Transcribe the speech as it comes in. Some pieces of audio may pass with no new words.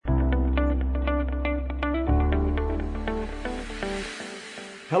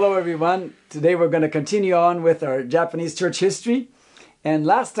Hello everyone. Today we're going to continue on with our Japanese church history. And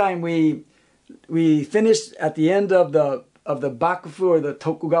last time we finished at the end of the Bakufu, or the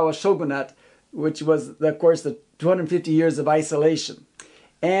Tokugawa shogunate, which was of course the 250 years of isolation.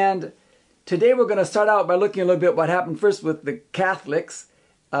 And today we're going to start out by looking a little bit what happened first with the Catholics,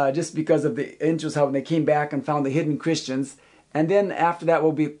 just because of the interest how they came back and found the hidden Christians. And then after that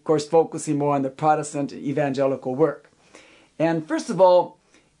we'll be of course focusing more on the Protestant evangelical work. And first of all,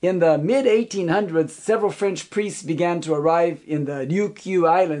 in the mid-1800s, several French priests began to arrive in the Ryukyu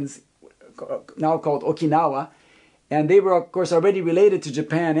Islands, now called Okinawa. And they were, of course, already related to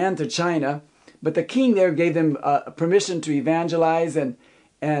Japan and to China. But the king there gave them permission to evangelize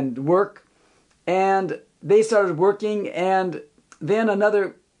and work. And they started working. And then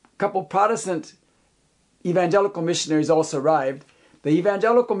another couple Protestant evangelical missionaries also arrived. The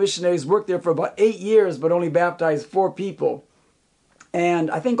evangelical missionaries worked there for about 8 years, but only baptized 4 people.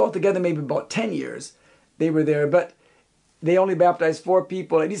 And I think altogether maybe about 10 years they were there, but they only baptized 4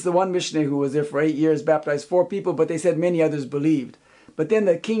 people. At least the one missionary who was there for 8 years baptized 4 people, but they said many others believed. But then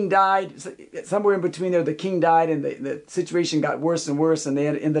the king died. Somewhere in between there, the king died, and the situation got worse and worse, and they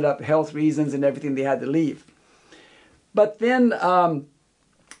ended up health reasons and everything, they had to leave. But then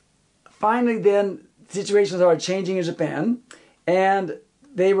finally then situations started changing in Japan, and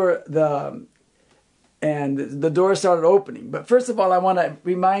the doors started opening. But first of all, I want to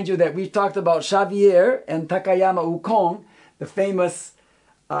remind you that we talked about Xavier and Takayama Ukon, the famous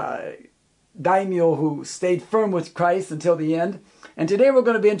daimyo who stayed firm with Christ until the end. And today we're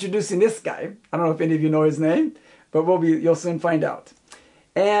going to be introducing this guy. I don't know if any of you know his name, but you'll soon find out.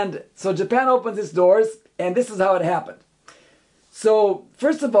 And so Japan opens its doors, and this is how it happened. So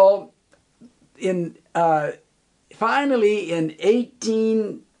first of all, finally in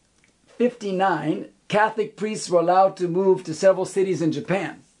 1859, Catholic priests were allowed to move to several cities in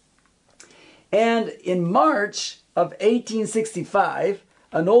Japan. And in March of 1865,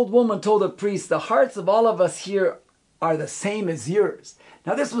 an old woman told a priest, "The hearts of all of us here are the same as yours."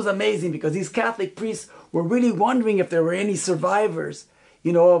 Now this was amazing, because these Catholic priests were really wondering if there were any survivors,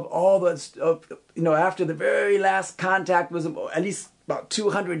 of all the, after the very last contact was at least about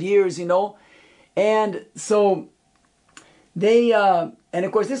 200 years, And so they, and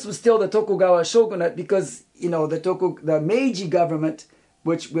of course this was still the Tokugawa shogunate, because, the Meiji government,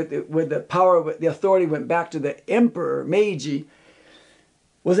 which with the power, the authority went back to the Emperor Meiji,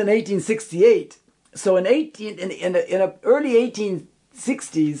 was in 1868. So in the early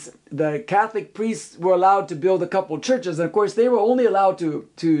 1860s, the Catholic priests were allowed to build a couple churches. And of course, they were only allowed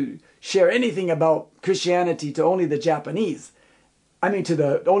to share anything about Christianity to only the Japanese. Only to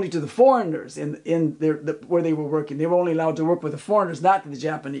the foreigners where they were working. They were only allowed to work with the foreigners, not to the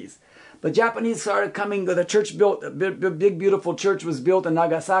Japanese. But Japanese started coming. The church built, a big beautiful church was built in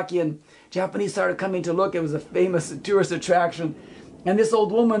Nagasaki, and Japanese started coming to look. It was a famous tourist attraction. And this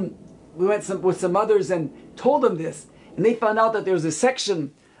old woman, we went with some others and told them this. And they found out that there was a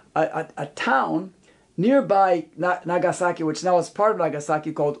section, a town nearby Nagasaki, which now is part of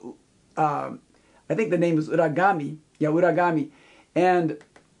Nagasaki, called, I think the name is Uragami. Yeah, Uragami. And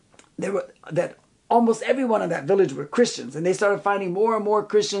that almost everyone in that village were Christians. And they started finding more and more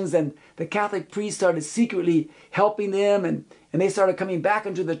Christians, and the Catholic priests started secretly helping them, and they started coming back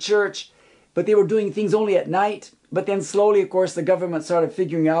into the church. But they were doing things only at night. But then slowly, of course, the government started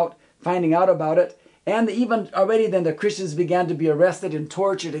finding out about it. And even already then the Christians began to be arrested and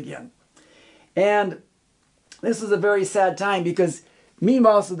tortured again. And this was a very sad time, because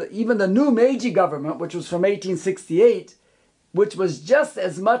meanwhile, even the new Meiji government, which was from 1868, which was just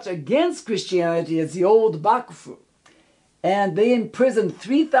as much against Christianity as the old Bakufu. And they imprisoned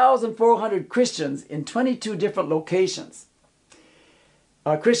 3,400 Christians in 22 different locations.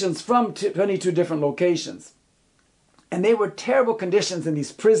 Christians from 22 different locations. And they were terrible conditions in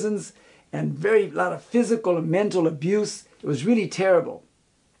these prisons, and a lot of physical and mental abuse. It was really terrible.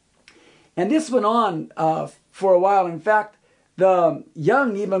 And this went on for a while. In fact, the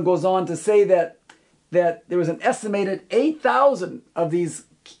Young even goes on to say that there was an estimated 8,000 of these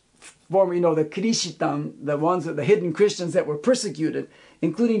former, the Kirishitan, the hidden Christians that were persecuted,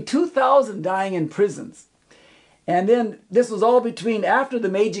 including 2,000 dying in prisons. And then this was all after the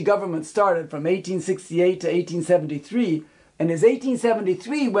Meiji government started, from 1868 to 1873. And it's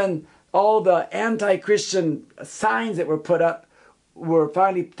 1873 when all the anti-Christian signs that were put up were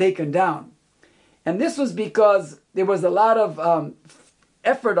finally taken down. And this was because there was a lot of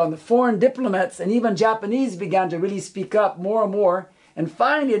effort on the foreign diplomats, and even Japanese began to really speak up more and more. And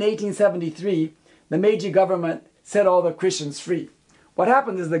finally in 1873, the Meiji government set all the Christians free. What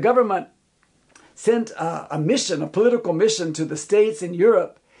happened is the government sent a mission, a political mission to the States and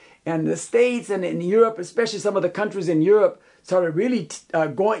Europe, And the States and in Europe, especially some of the countries in Europe, started really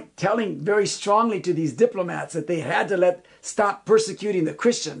telling very strongly to these diplomats that they had to stop persecuting the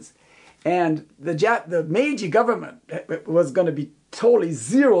Christians. And the Meiji government was going to be totally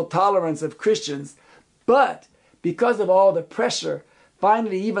zero tolerance of Christians. But because of all the pressure,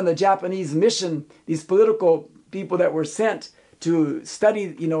 finally even the Japanese mission, these political people that were sent to study,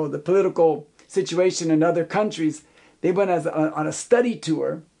 the political situation in other countries, they went on a study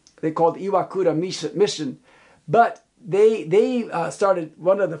tour. They called Iwakura Mission. But they started,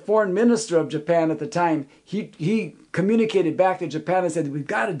 one of the foreign minister of Japan at the time, he communicated back to Japan and said, we've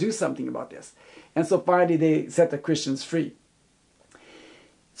got to do something about this. And so finally they set the Christians free.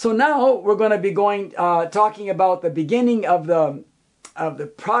 So now we're going to be talking about the beginning of the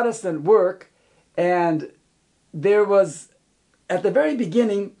Protestant work. And there was, at the very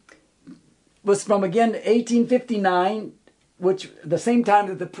beginning, was from again 1859, which the same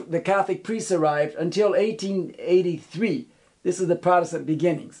time that the Catholic priests arrived, until 1883. This is the Protestant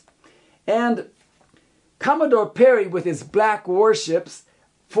beginnings. And Commodore Perry, with his black warships,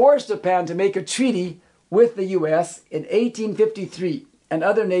 forced Japan to make a treaty with the U.S. in 1853, and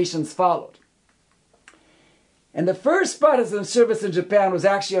other nations followed. And the first Protestant service in Japan was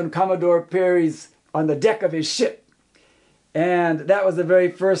actually on Commodore Perry's, on the deck of his ship. And that was the very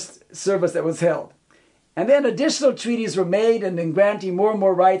first service that was held. And then additional treaties were made, and then granting more and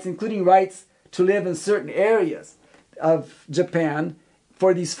more rights, including rights to live in certain areas of Japan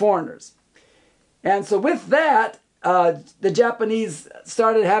for these foreigners. And so with that, the Japanese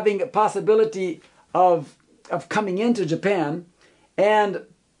started having a possibility of coming into Japan. And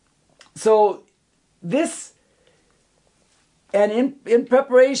so this, and in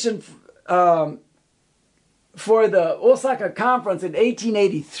preparation for the Osaka Conference in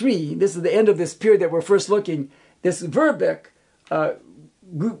 1883, this is the end of this period that we're first looking, this Verbeck,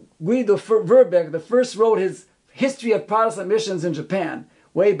 Guido Verbeck, the first wrote his History of Protestant Missions in Japan,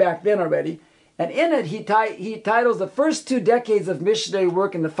 way back then already. And in it, he titles the first 2 decades of missionary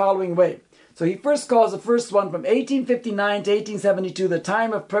work in the following way. So he first calls the first one from 1859 to 1872, the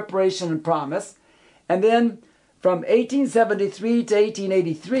time of preparation and promise. And then from 1873 to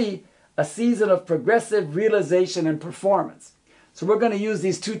 1883, a season of progressive realization and performance. So we're going to use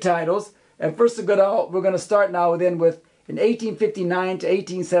these 2 titles. And first we're going to start now then with in 1859 to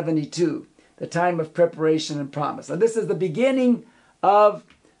 1872, the time of preparation and promise. And this is the beginning of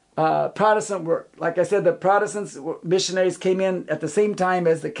Protestant work. Like I said, the Protestants missionaries came in at the same time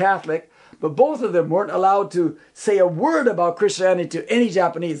as the Catholic, but both of them weren't allowed to say a word about Christianity to any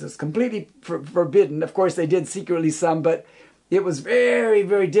Japanese. It's completely forbidden. Of course, they did secretly some, but it was very,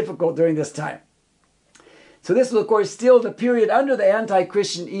 very difficult during this time. So this was, of course, still the period under the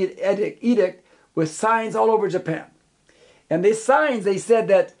anti-Christian edict with signs all over Japan. And these signs, they said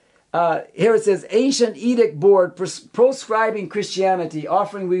that, here it says, ancient edict board proscribing Christianity,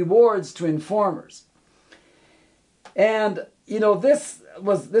 offering rewards to informers. And, this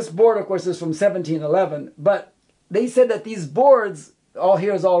board, of course, is from 1711, but they said that these boards, all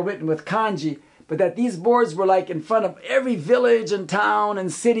here is all written with kanji, but that these boards were like in front of every village and town and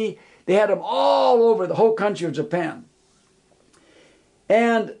city. They had them all over the whole country of Japan.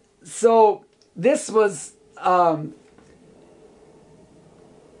 And so this was,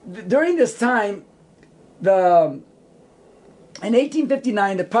 during this time, in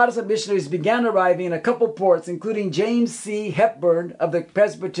 1859, the Protestant missionaries began arriving in a couple ports, including James C. Hepburn of the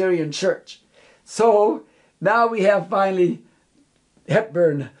Presbyterian Church. So now we have finally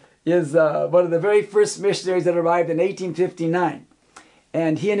Hepburn is one of the very first missionaries that arrived in 1859.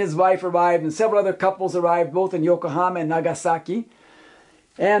 And he and his wife arrived, and several other couples arrived, both in Yokohama and Nagasaki.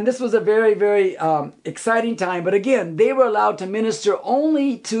 And this was a very, very exciting time. But again, they were allowed to minister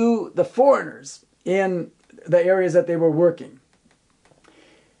only to the foreigners in the areas that they were working.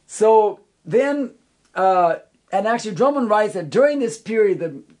 So then, and actually Drummond writes that during this period,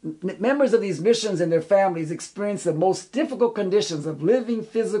 the members of these missions and their families experienced the most difficult conditions of living,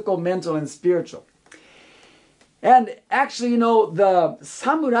 physical, mental, and spiritual. And actually, the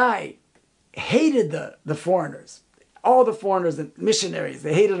samurai hated the foreigners. All the foreigners and missionaries,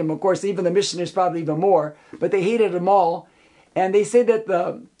 they hated them. Of course, even the missionaries probably even more, but they hated them all. And they say that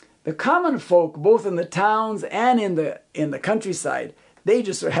the common folk, both in the towns and in the countryside, they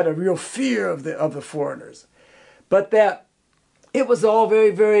just had a real fear of the foreigners. But that it was all very,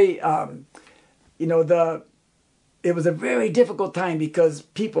 very, it was a very difficult time because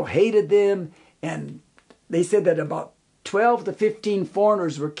people hated them, and they said that about 12 to 15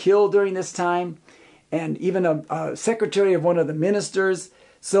 foreigners were killed during this time, and even a secretary of one of the ministers.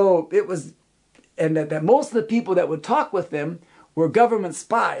 So it was, and that most of the people that would talk with them were government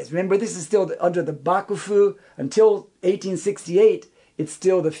spies. Remember, this is still under the Bakufu. Until 1868, it's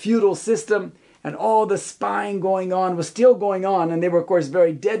still the feudal system, and all the spying going on was still going on, and they were, of course,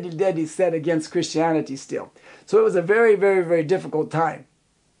 very deadly set against Christianity still. So it was a very, very, very difficult time.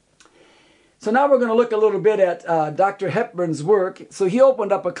 So now we're going to look a little bit at Dr. Hepburn's work. So he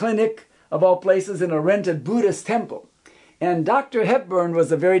opened up a clinic, of all places, in a rented Buddhist temple. And Dr. Hepburn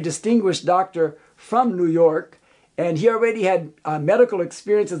was a very distinguished doctor from New York, and he already had medical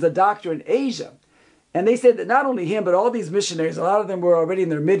experience as a doctor in Asia. And they said that not only him, but all these missionaries, a lot of them were already in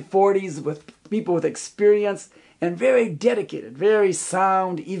their mid-40s, with people with experience and very dedicated, very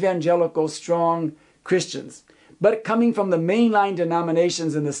sound, evangelical, strong Christians. But coming from the mainline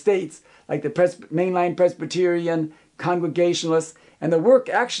denominations in the States, like the mainline Presbyterian, Congregationalists, and the work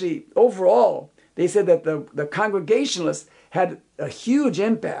actually, overall, they said that the Congregationalists had a huge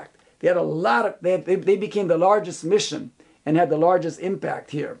impact. They had a lot of, they became the largest mission and had the largest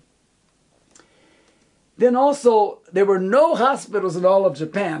impact here. Then also, there were no hospitals in all of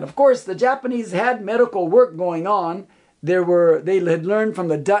Japan. Of course, the Japanese had medical work going on. They had learned from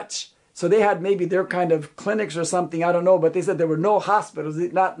the Dutch, so they had maybe their kind of clinics or something, I don't know, but they said there were no hospitals,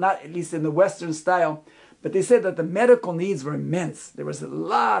 not at least in the Western style. But they said that the medical needs were immense. There was a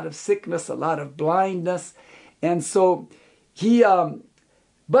lot of sickness, a lot of blindness. And so he had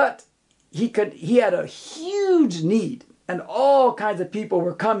a huge need, and all kinds of people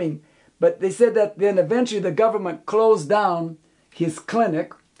were coming. But they said that then eventually the government closed down his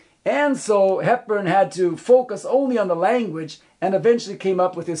clinic. And so Hepburn had to focus only on the language, and eventually came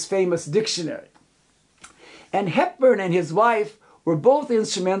up with his famous dictionary. And Hepburn and his wife were both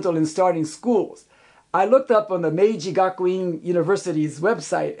instrumental in starting schools. I looked up on the Meiji Gakuin University's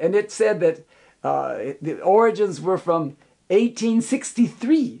website, and it said that the origins were from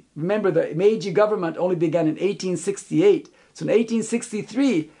 1863. Remember, the Meiji government only began in 1868. So in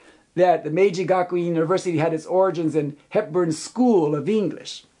 1863, that the Meiji Gakuin University had its origins in Hepburn's School of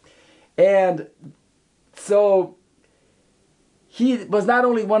English. And so he was not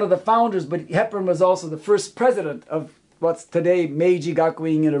only one of the founders, but Hepburn was also the first president of what's today Meiji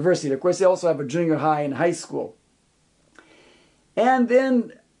Gakuin University. Of course, they also have a junior high and high school. And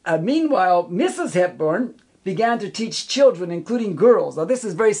then, meanwhile, Mrs. Hepburn began to teach children, including girls. Now, this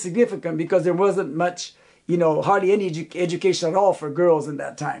is very significant because there wasn't much, hardly any education at all for girls in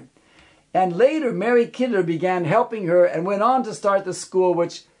that time. And later, Mary Kidder began helping her and went on to start the school,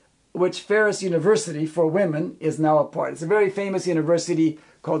 which Ferris University for Women is now a part. It's a very famous university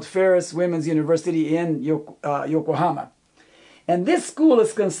called Ferris Women's University in Yokohama. And this school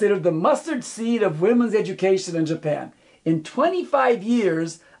is considered the mustard seed of women's education in Japan. In 25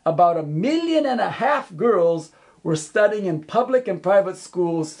 years, about 1.5 million girls were studying in public and private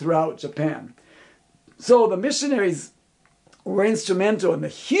schools throughout Japan. So the missionaries were instrumental in a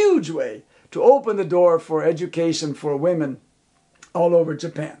huge way to open the door for education for women all over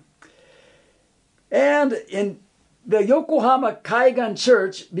Japan. And in the Yokohama Kaigan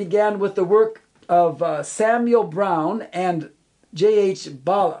Church began with the work of Samuel Brown and J.H.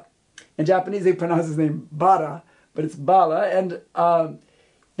 Bala. In Japanese, they pronounce his name Bara, but it's Bala. And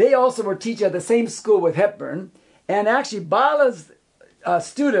they also were teaching at the same school with Hepburn. And actually, Bala's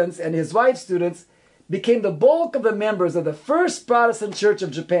students and his wife's students became the bulk of the members of the First Protestant Church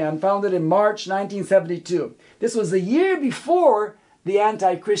of Japan, founded in March 1972. This was a year before the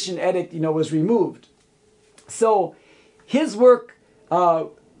anti-Christian edict, was removed. So his work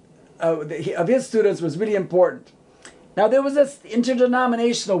of his students was really important. Now there was this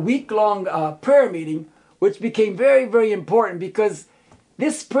interdenominational week-long prayer meeting, which became very, very important because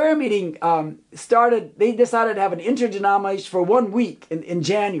this prayer meeting they decided to have an interdenomination for 1 week in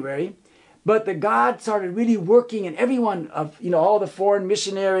January, but God started really working, and everyone of, all the foreign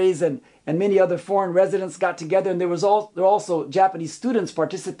missionaries and many other foreign residents got together, and there were also Japanese students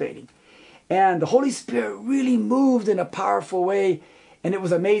participating. And the Holy Spirit really moved in a powerful way, and it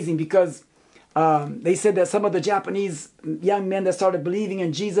was amazing because they said that some of the Japanese young men that started believing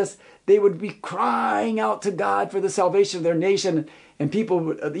in Jesus, they would be crying out to God for the salvation of their nation, and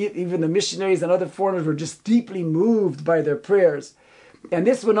people, even the missionaries and other foreigners, were just deeply moved by their prayers. And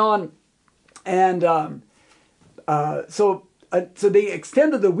this went on, and so they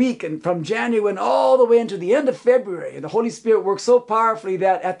extended the week, and from January went all the way into the end of February. And the Holy Spirit worked so powerfully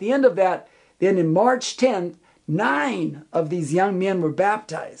that at the end of that, then in March 10th, 9 of these young men were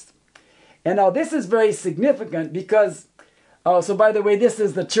baptized. And now this is very significant because, so by the way, this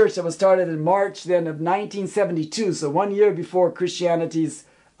is the church that was started in March then of 1972, so 1 year before Christianity's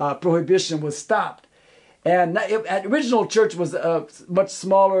prohibition was stopped. And the original church was much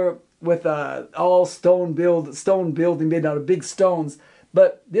smaller, with all stone building made out of big stones.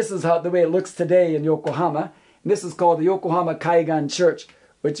 But this is the way it looks today in Yokohama. And this is called the Yokohama Kaigan Church,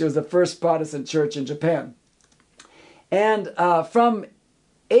 which was the first Protestant church in Japan. And from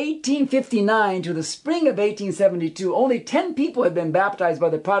 1859 to the spring of 1872, only 10 people had been baptized by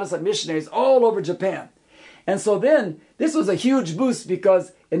the Protestant missionaries all over Japan. And so then, this was a huge boost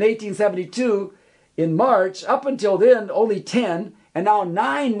because in 1872, in March, up until then, only 10, and now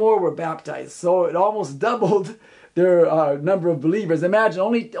 9 more were baptized. So it almost doubled their number of believers. Imagine,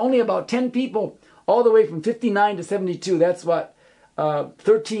 only about 10 people all the way from 59 to 72. That's what,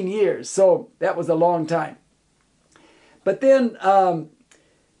 13 years. So that was a long time. But then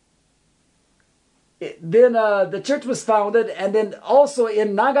the church was founded, and then also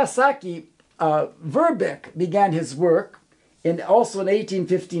in Nagasaki, Verbeck began his work also in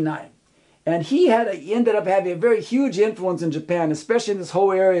 1859. And he ended up having a very huge influence in Japan, especially in this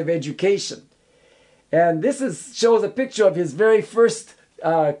whole area of education. And this shows a picture of his very first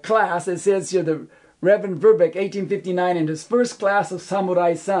class. It says here, the Reverend Verbeck, 1859, in his first class of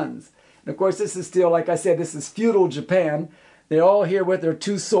samurai sons. And of course, this is still, like I said, this is feudal Japan. They're all here with their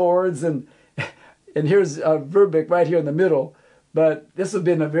 2 swords, and here's Verbeck right here in the middle. But this would have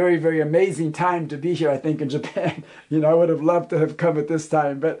been a very, very amazing time to be here, I think, in Japan. I would have loved to have come at this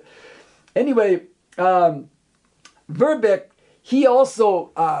time. But anyway, Verbeck, he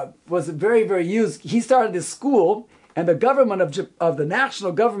also was very, very used. He started this school, and the government of the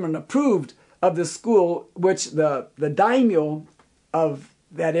national government approved of the school, which the daimyo of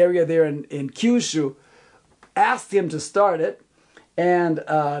that area there in Kyushu asked him to start it. And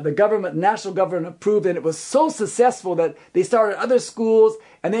the national government approved, and it was so successful that they started other schools,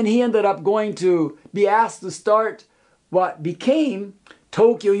 and then he ended up going to be asked to start what became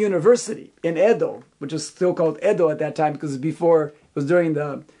Tokyo University in Edo, which was still called Edo at that time because it was during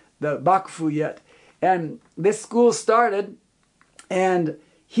the Bakufu yet. And this school started, and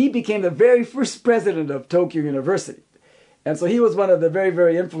he became the very first president of Tokyo University. And so he was one of the very,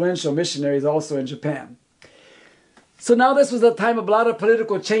 very influential missionaries also in Japan. So now this was a time of a lot of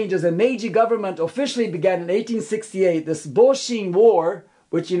political changes, and Meiji government officially began in 1868, this Boshin War,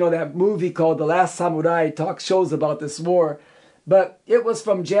 which, that movie called The Last Samurai shows about this war. But it was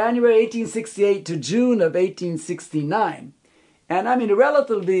from January 1868 to June of 1869. And I mean,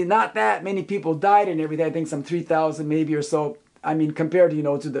 relatively not that many people died and everything. I think some 3,000 maybe or so. I mean, compared,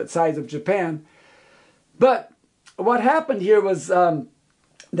 to the size of Japan. But what happened here was that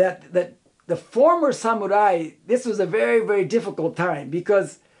the former samurai, this was a very, very difficult time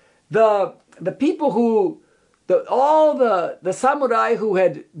because the people all the samurai who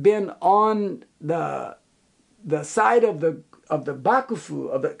had been on the side of the Bakufu,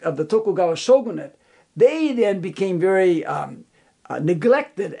 of the Tokugawa shogunate, they then became very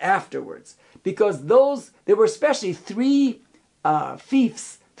neglected afterwards because there were especially 3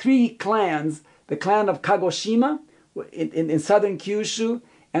 fiefs, 3 clans, the clan of Kagoshima in southern Kyushu,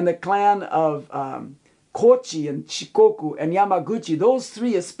 and the clan of Kochi and Shikoku and Yamaguchi, those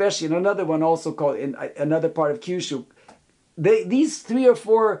 3 especially, and another one also called in another part of Kyushu. These 3 or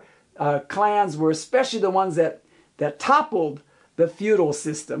 4 clans were especially the ones that toppled the feudal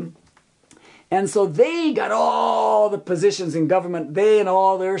system. And so they got all the positions in government. They and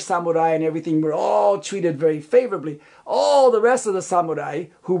all their samurai and everything were all treated very favorably. All the rest of the samurai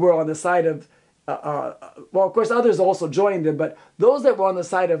who were on the side of well, of course, others also joined them, but those that were on the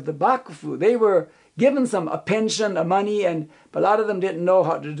side of the Bakufu, they were given a pension, money, but a lot of them didn't know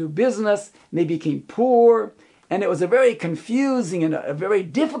how to do business, and they became poor, and it was a very confusing and a very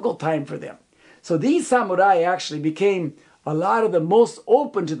difficult time for them. So these samurai actually became a lot of the most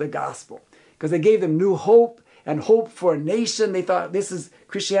open to the gospel, because they gave them new hope and hope for a nation. They thought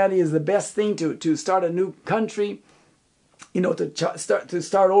Christianity is the best thing to start a new country, to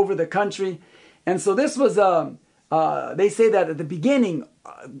start over the country. And so this was, they say that at the beginning,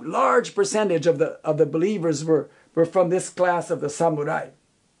 a large percentage of the believers were from this class of the samurai.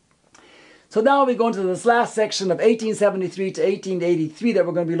 So now we go into this last section of 1873 to 1883 that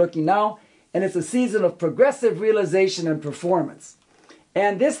we're going to be looking now. And it's a season of progressive realization and performance.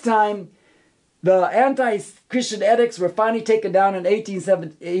 And this time, the anti-Christian edicts were finally taken down in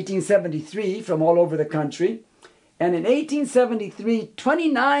 1873 from all over the country. And in 1873,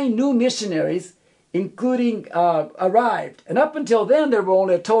 29 new missionaries, including, arrived. And up until then, there were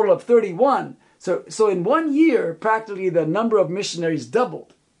only a total of 31. So in 1 year, practically the number of missionaries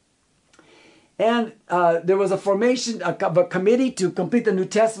doubled. And there was a formation of a committee to complete the New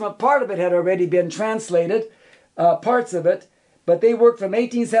Testament. Part of it had already been translated, parts of it. But they worked from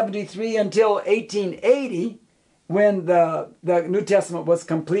 1873 until 1880, when the New Testament was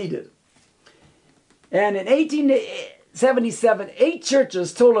completed. And in 1877, 8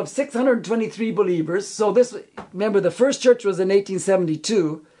 churches, total of 623 believers. So this, remember, the first church was in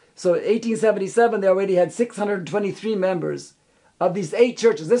 1872. So 1877, they already had 623 members of these 8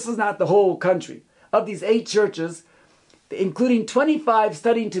 churches. This is not the whole country. Of these 8 churches, including 25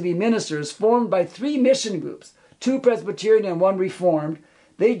 studying to be ministers, formed by 3 mission groups, 2 Presbyterian and 1 Reformed.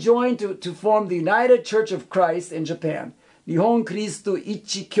 They joined to form the United Church of Christ in Japan, Nihon Christu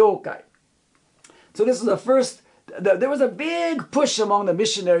Ichi Kyokai. So this was the first, there was a big push among the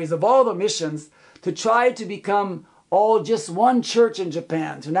missionaries of all the missions to try to become all just one church in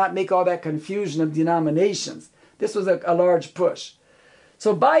Japan, to not make all that confusion of denominations. This was a large push.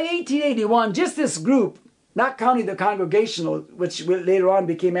 So by 1881, just this group, not counting the Congregational, which later on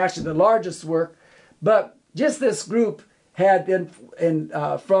became actually the largest work, but just this group had been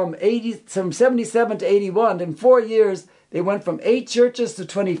from 77 to 81, in 4 years, they went from 8 churches to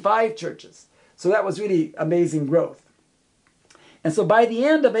 25 churches. So that was really amazing growth. And so by the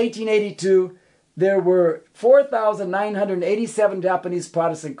end of 1882, there were 4,987 Japanese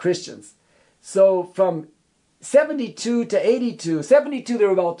Protestant Christians. So from 72 to 82, 72 there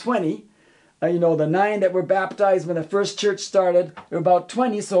were about 20. The 9 that were baptized when the first church started, there were about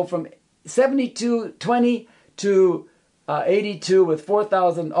 20. So from 72, 20 to 82 with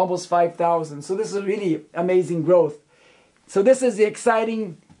 4,000, almost 5,000. So this is really amazing growth. So this is the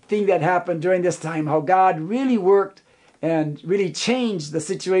exciting thing that happened during this time, how God really worked and really changed the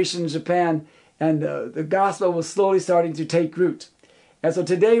situation in Japan, and the gospel was slowly starting to take root. And so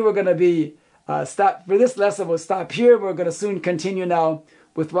today we're going to be, for this lesson we'll stop here. We're going to soon continue now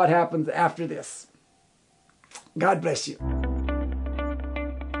with what happens after this. God bless you.